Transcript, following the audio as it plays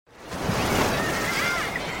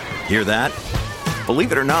Hear that?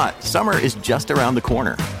 Believe it or not, summer is just around the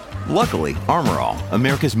corner. Luckily, Armor All,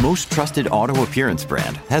 America's most trusted auto appearance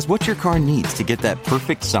brand, has what your car needs to get that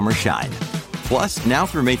perfect summer shine. Plus, now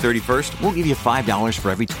through May 31st, we'll give you $5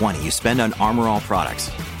 for every $20 you spend on Armor All products.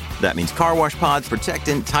 That means car wash pods,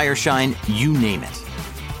 protectant, tire shine, you name it.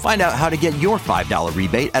 Find out how to get your $5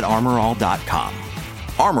 rebate at armorall.com.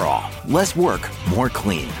 Armor All, less work, more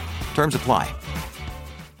clean. Terms apply.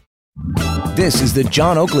 This is the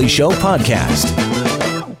John Oakley Show podcast.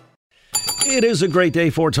 It is a great day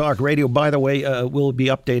for talk radio. By the way, we'll be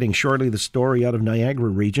updating shortly the story out of Niagara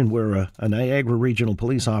Region where a Niagara Regional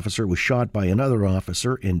police officer was shot by another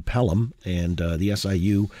officer in Pelham, and the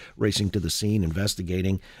SIU racing to the scene,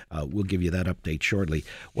 investigating. We'll give you that update shortly.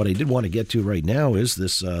 What I did want to get to right now is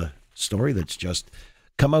this story that's just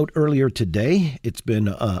come out earlier today. It's been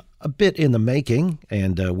a bit in the making,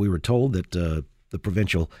 and we were told that the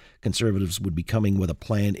provincial Conservatives would be coming with a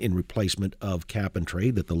plan in replacement of cap and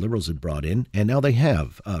trade that the Liberals had brought in, and now they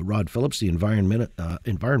have. Rod Phillips, the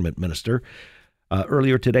Environment Minister,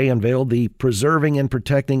 earlier today unveiled the Preserving and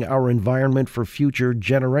Protecting Our Environment for Future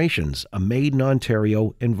Generations, a Made in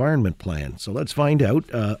Ontario Environment Plan. So let's find out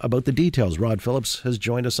about the details. Rod Phillips has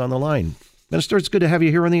joined us on the line. Minister, it's good to have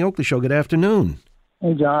you here on the Oakley Show. Good afternoon.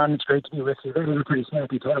 Hey, John. It's great to be with you. That was a pretty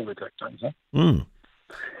snappy title we picked on, huh?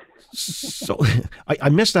 So I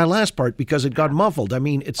missed that last part because it got muffled. I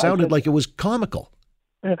mean, it sounded like it was comical.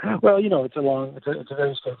 Well, it's a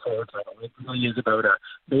very straightforward title. It really is about a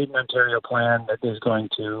Made in Ontario plan that is going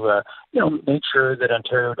to, make sure that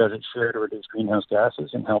Ontario does its share to reduce greenhouse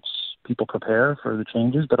gases and helps people prepare for the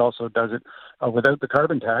changes, but also does it without the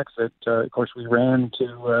carbon tax that, of course, we ran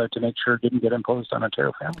to make sure it didn't get imposed on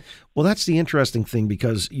Ontario families. Well, that's the interesting thing,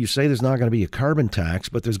 because you say there's not going to be a carbon tax,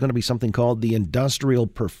 but there's going to be something called the Industrial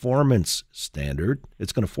Performance Standard.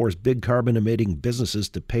 It's going to force big carbon-emitting businesses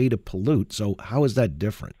to pay to pollute. So how is that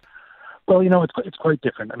different? Well, it's quite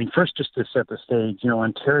different. I mean, first, just to set the stage,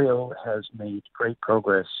 Ontario has made great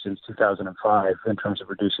progress since 2005 in terms of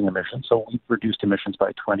reducing emissions. So we've reduced emissions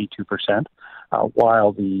by 22%,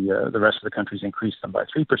 while the rest of the country's increased them by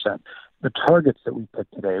 3%. The targets that we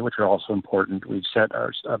picked today, which are also important, we've set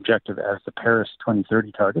our objective as the Paris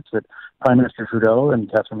 2030 targets that Prime Minister Trudeau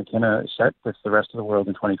and Catherine McKenna set with the rest of the world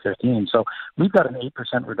in 2015. So we've got an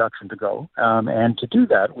 8% reduction to go. And to do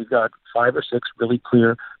that, we've got 5 or 6 really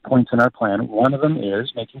clear points in our plan. One of them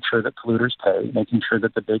is making sure that polluters pay, making sure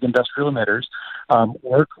that the big industrial emitters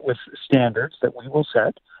work with standards that we will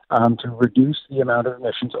set to reduce the amount of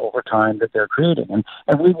emissions over time that they're creating.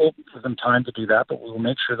 And we will give them time to do that, but we will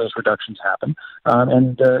make sure those reductions happen.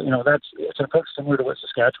 It's an approach similar to what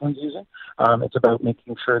Saskatchewan's using. It's about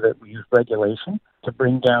making sure that we use regulation to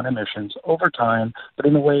bring down emissions over time, but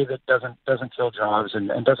in a way that doesn't kill jobs and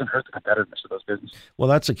doesn't hurt the competitiveness of those businesses. Well,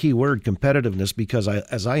 that's a key word, competitiveness, because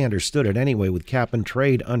as I understood it anyway, with cap and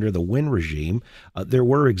trade under the Wynne regime, there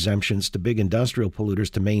were exemptions to big industrial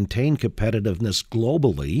polluters to maintain competitiveness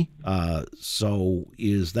globally. So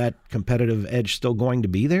is that competitive edge still going to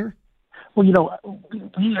be there? Well,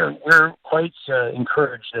 we're quite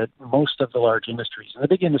encouraged that most of the large industries, and the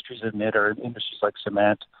big industries admit are industries like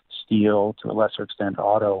cement, steel, to a lesser extent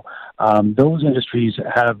auto. Those industries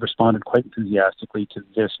have responded quite enthusiastically to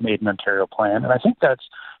this Made in Ontario plan. And I think that's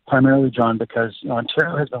primarily, John, because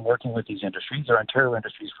Ontario has been working with these industries, or Ontario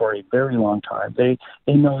industries, for a very long time. They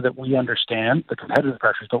know that we understand the competitive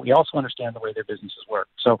pressures, but we also understand the way their businesses work.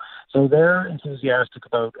 So they're enthusiastic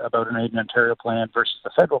about an Made in Ontario plan versus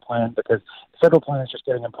the federal plan, because the federal plan is just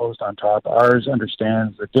getting imposed on top. Ours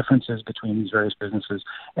understands the differences between these various businesses,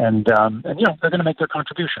 and they're going to make their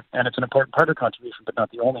contribution, and it's an important part of the contribution, but not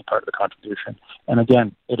the only part of the contribution. And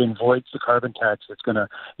again, it avoids the carbon tax that's going to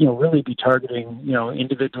really be targeting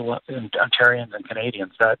individual Ontarians and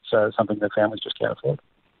Canadians. That's something that families just can't afford.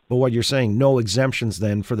 But what you're saying, no exemptions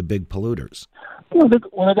then for the big polluters? They're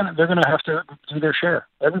going to have to do their share.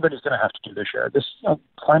 Everybody's going to have to do their share. This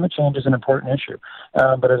climate change is an important issue.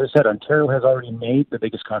 But as I said, Ontario has already made the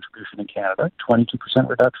biggest contribution in Canada, 22%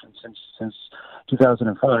 reduction since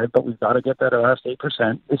 2005. But we've got to get that last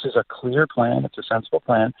 8%. This is a clear plan. It's a sensible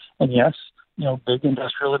plan. And yes, big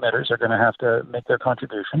industrial emitters are going to have to make their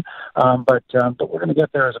contribution, but we're going to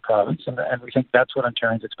get there as a province, and we think that's what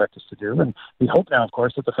Ontarians expect us to do. And we hope now, of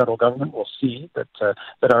course, that the federal government will see that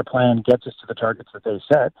our plan gets us to the targets that they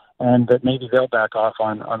set, and that maybe they'll back off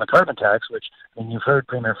on the carbon tax, which, you've heard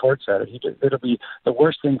Premier Ford said it. It'll be the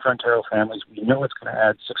worst thing for Ontario families. We know it's going to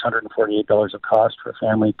add $648 of cost for a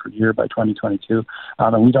family per year by 2022,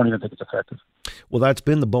 and we don't even think it's effective. Well, that's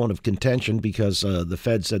been the bone of contention, because the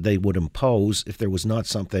Fed said they would impose if there was not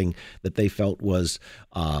something that they felt was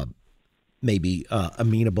maybe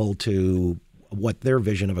amenable to what their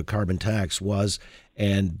vision of a carbon tax was.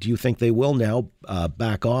 And do you think they will now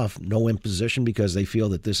back off, no imposition, because they feel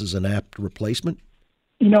that this is an apt replacement?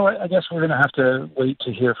 I guess we're going to have to wait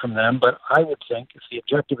to hear from them, but I would think if the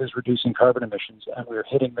objective is reducing carbon emissions and we're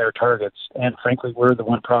hitting their targets, and frankly, we're the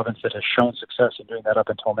one province that has shown success in doing that up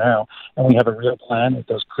until now, and we have a real plan with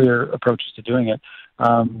those clear approaches to doing it,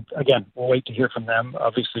 again, we'll wait to hear from them.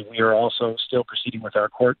 Obviously, we are also still proceeding with our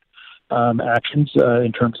court actions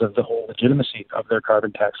in terms of the whole legitimacy of their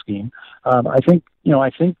carbon tax scheme. I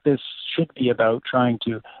think this should be about trying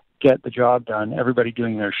to get the job done, everybody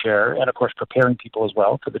doing their share, and of course preparing people as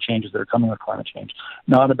well for the changes that are coming with climate change.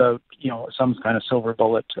 Not about, some kind of silver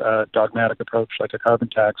bullet dogmatic approach like a carbon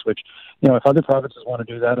tax, which, if other provinces want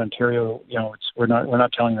to do that, Ontario, we're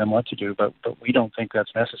not telling them what to do, but we don't think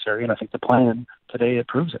that's necessary, and I think the plan today it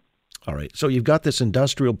proves it. All right. So you've got this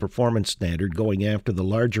industrial performance standard going after the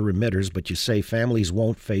larger emitters, but you say families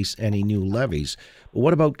won't face any new levies. But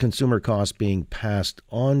what about consumer costs being passed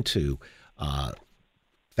on to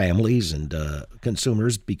families and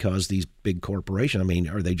consumers because these big corporations,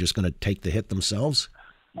 are they just going to take the hit themselves?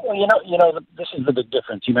 Well, this is the big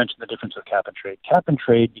difference. You mentioned the difference with cap and trade. Cap and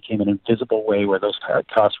trade became an invisible way where those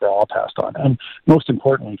costs were all passed on, and most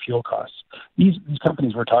importantly, fuel costs. These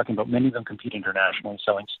companies we're talking about, many of them compete internationally,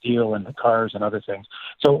 selling steel and cars and other things.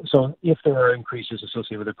 So if there are increases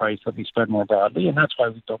associated with the price, they'll be spread more broadly, and that's why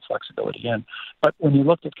we built flexibility in. But when you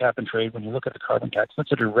looked at cap and trade, when you look at the carbon tax,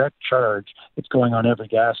 that's a direct charge. It's going on every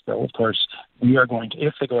gas bill. Of course, we are going to,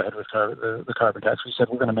 if they go ahead with the carbon tax, we said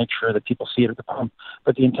we're going to make sure that people see it at the pump.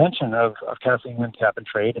 But the intention of Kathleen Wynne cap and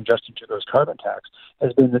trade and Justin Trudeau's carbon tax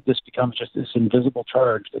has been that this becomes just this invisible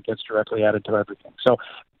charge that gets directly added to everything. So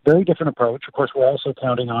very different approach. Of course, we're also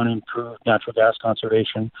counting on improved natural gas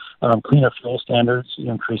conservation, cleaner fuel standards,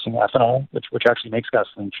 increasing ethanol, which actually makes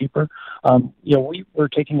gasoline cheaper. We're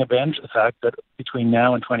taking advantage of the fact that between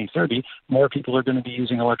now and 2030, more people are going to be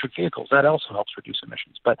using electric vehicles. That also helps reduce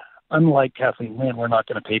emissions. But unlike Kathleen Wynne, we're not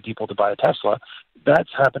going to pay people to buy a Tesla. That's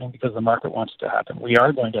happening because the market wants it to happen. We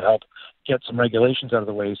are going to help get some regulations out of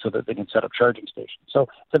the way so that they can set up charging stations. So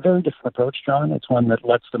it's a very different approach, John. It's one that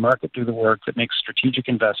lets the market do the work, that makes strategic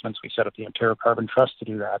investments. We set up the Ontario Carbon Trust to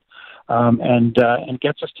do that, and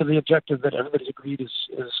gets us to the objective that everybody's agreed is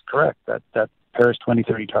correct, that Paris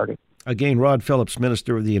 2030 target. Again, Rod Phillips,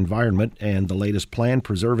 Minister of the Environment, and the latest plan,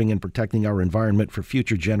 Preserving and Protecting Our Environment for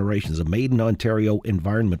Future Generations, a Made in Ontario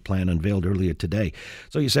environment plan unveiled earlier today.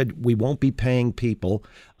 So you said we won't be paying people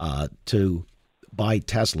to buy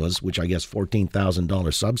Teslas, which I guess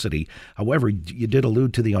 $14,000 subsidy. However, you did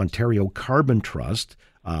allude to the Ontario Carbon Trust,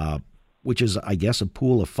 which is, I guess, a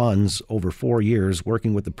pool of funds over 4 years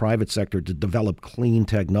working with the private sector to develop clean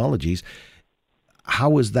technologies.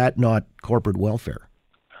 How is that not corporate welfare?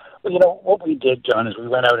 Well, what we did, John, is we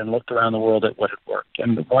went out and looked around the world at what had worked.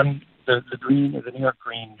 And the New York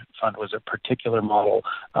Green Fund was a particular model,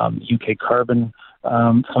 UK Carbon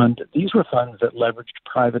Fund. These were funds that leveraged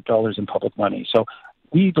private dollars and public money. So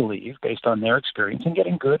we believe, based on their experience and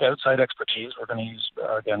getting good outside expertise, we're going to use,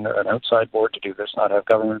 again, an outside board to do this, not have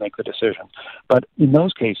government make the decision. But in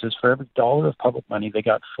those cases, for every dollar of public money, they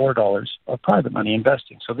got $4 of private money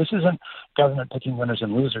investing. So this isn't government picking winners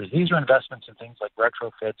and losers. These are investments in things like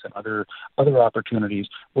retrofits and other opportunities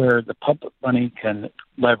where the public money can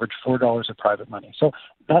leverage $4 of private money. So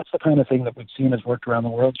that's the kind of thing that we've seen has worked around the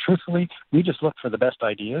world. Truthfully, we just look for the best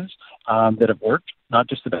ideas that have worked, not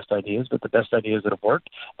just the best ideas, but the best ideas that have worked.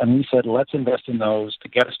 And we said, let's invest in those to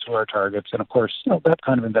get us to our targets. And of course, that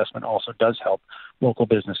kind of investment also does help local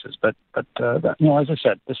businesses. But as I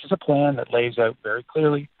said, this is a plan that lays out very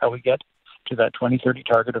clearly how we get to that 2030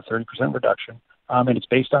 target of 30% reduction. And it's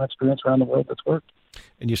based on experience around the world that's worked.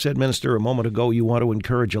 And you said, Minister, a moment ago, you want to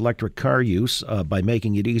encourage electric car use by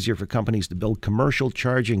making it easier for companies to build commercial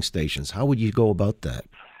charging stations. How would you go about that?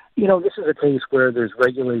 This is a case where there's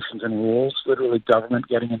regulations and rules, literally government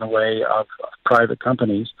getting in the way of private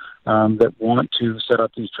companies that want to set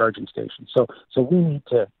up these charging stations. So we need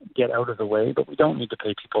to get out of the way, but we don't need to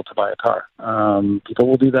pay people to buy a car. People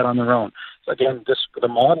will do that on their own. So again, the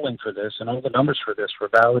modeling for this and all the numbers for this were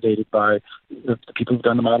validated by the people who've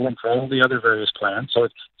done the modeling for all the other various plans. So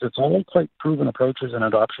it's all quite proven approaches and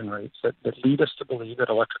adoption rates that lead us to believe that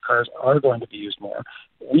electric cars are going to be used more.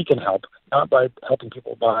 We can help, not by helping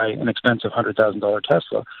people buy an expensive $100,000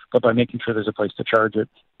 Tesla, but by making sure there's a place to charge it,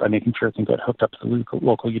 by making sure it can get hooked up to the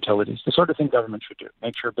local utility utilities, the sort of thing government should do.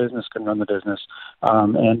 Make sure business can run the business,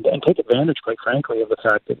 and take advantage, quite frankly, of the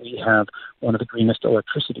fact that we have one of the greenest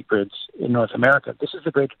electricity grids in North America. This is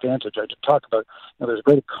the great advantage. I just talked about, there's a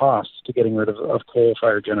great cost to getting rid of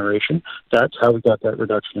coal-fired generation. That's how we got that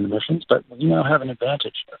reduction in emissions. But we now have an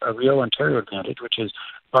advantage, a real Ontario advantage, which is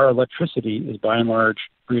our electricity is by and large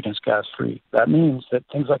greenhouse gas free. That means that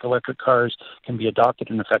things like electric cars can be adopted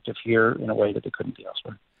and effective here in a way that they couldn't be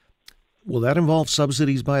elsewhere. Will that involve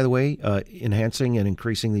subsidies, by the way, enhancing and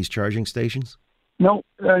increasing these charging stations? No,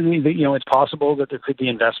 it's possible that there could be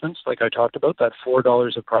investments, like I talked about, that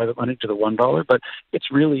 $4 of private money to the $1, but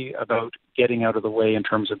it's really about getting out of the way in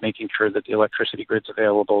terms of making sure that the electricity grid's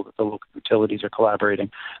available, that the local utilities are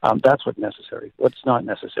collaborating. That's what's necessary. What's not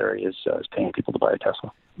necessary is paying people to buy a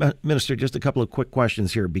Tesla. Minister, just a couple of quick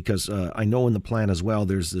questions here, because I know in the plan as well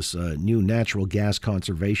there's this new natural gas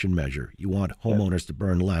conservation measure. You want homeowners to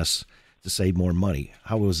burn less to save more money.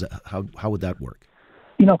 How would that work?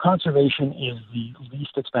 Conservation is the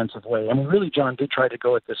least expensive way. I mean, really, John did try to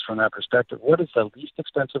go at this from that perspective. What is the least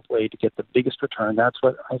expensive way to get the biggest return? That's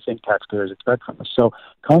what I think taxpayers expect from us. So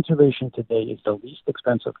conservation today is the least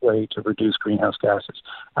expensive way to reduce greenhouse gases.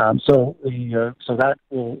 So that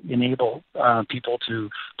will enable people to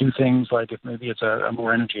do things like, if maybe it's a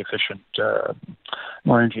more energy efficient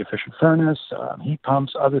furnace, heat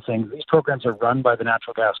pumps, other things. These programs are run by the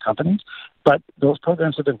natural gas companies, but those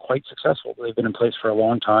programs have been quite successful. They've been in place for a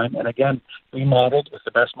long time. And again, we modeled with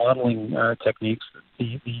the best modeling techniques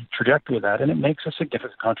the trajectory of that, and it makes a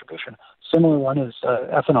significant contribution. Similar one is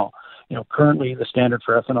ethanol. Currently the standard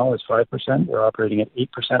for ethanol is 5%. We're operating at 8%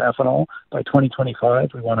 ethanol. By 2025,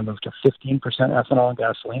 we want to move to 15% ethanol in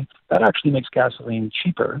gasoline. That actually makes gasoline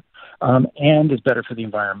cheaper and is better for the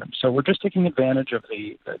environment. So we're just taking advantage of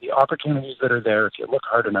the opportunities that are there if you look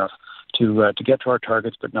hard enough to get to our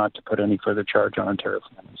targets, but not to put any further charge on Ontario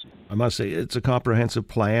families. I must say, it's a comprehensive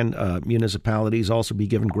plan. Municipalities also be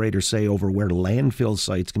given greater say over where landfill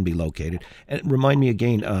sites can be located. And remind me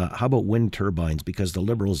again, how about wind turbines? Because the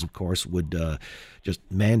Liberals, of course, would just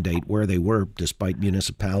mandate where they were, despite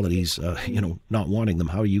municipalities, not wanting them.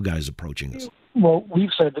 How are you guys approaching this? Well,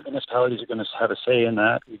 we've said that municipalities are going to have a say in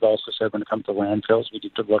that. We've also said when it comes to landfills, we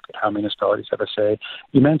need to look at how municipalities have a say.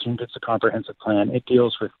 You mentioned it's a comprehensive plan. It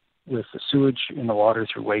deals with the sewage in the water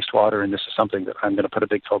through wastewater, and this is something that I'm going to put a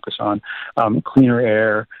big focus on, cleaner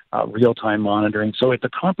air, real-time monitoring. So it's a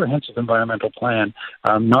comprehensive environmental plan,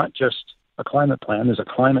 not just a climate plan. There's a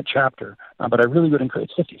climate chapter, but I really would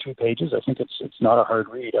encourage. It's 52 pages. I think it's not a hard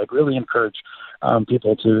read. I'd really encourage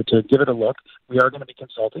people to give it a look. We are going to be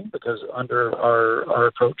consulting because under our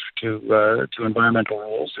approach to environmental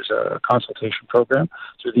rules, there's a consultation program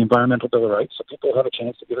through the Environmental Bill of Rights, so people have a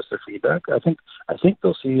chance to give us their feedback. I think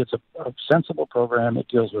they'll see it's a sensible program. It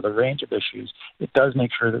deals with a range of issues. It does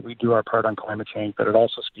make sure that we do our part on climate change, but it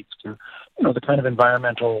also speaks to the kind of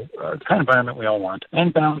environment we all want,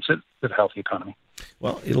 and balance it with a healthy economy.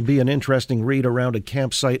 Well, it'll be an interesting read around a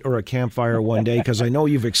campsite or a campfire one day, because I know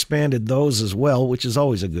you've expanded those as well, which is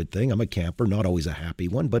always a good thing. I'm a camper, not always a happy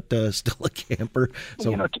one, but still a camper.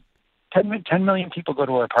 So 10 million people go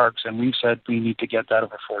to our parks, and we've said we need to get that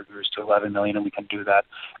over 4 years to 11 million, and we can do that,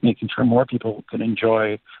 making sure more people can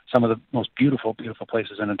enjoy some of the most beautiful, beautiful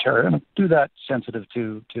places in Ontario, and do that sensitive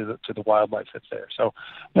to the wildlife that's there. So,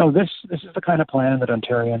 this is the kind of plan that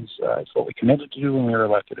Ontarians, it's what we committed to do when we were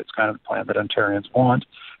elected. It's kind of the plan that Ontarians want.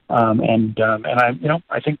 And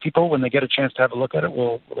I think people, when they get a chance to have a look at it,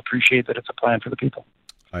 will appreciate that it's a plan for the people.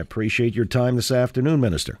 I appreciate your time this afternoon,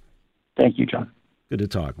 Minister. Thank you, John. Good to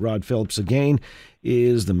talk. Rod Phillips, again,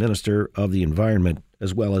 is the Minister of the Environment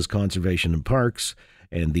as well as Conservation and Parks,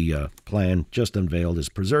 and the plan just unveiled is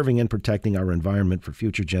Preserving and Protecting Our Environment for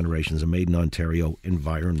Future Generations, a Made in Ontario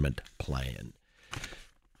Environment Plan.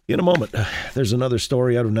 In a moment, there's another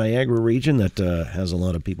story out of Niagara region that has a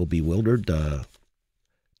lot of people bewildered.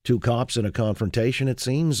 Two cops in a confrontation, it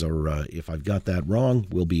seems, or if I've got that wrong,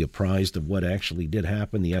 we'll be apprised of what actually did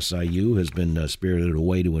happen. The SIU has been spirited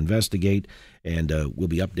away to investigate, and we'll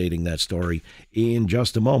be updating that story in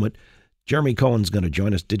just a moment. Jeremy Cohen's going to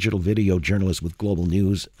join us, digital video journalist with Global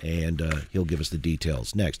News, and he'll give us the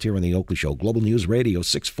details next here on The Oakley Show, Global News Radio,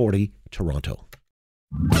 640, Toronto.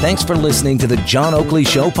 Thanks for listening to the John Oakley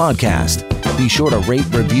Show podcast. Be sure to rate,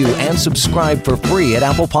 review, and subscribe for free at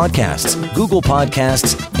Apple Podcasts, Google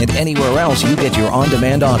Podcasts, and anywhere else you get your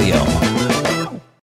on-demand audio.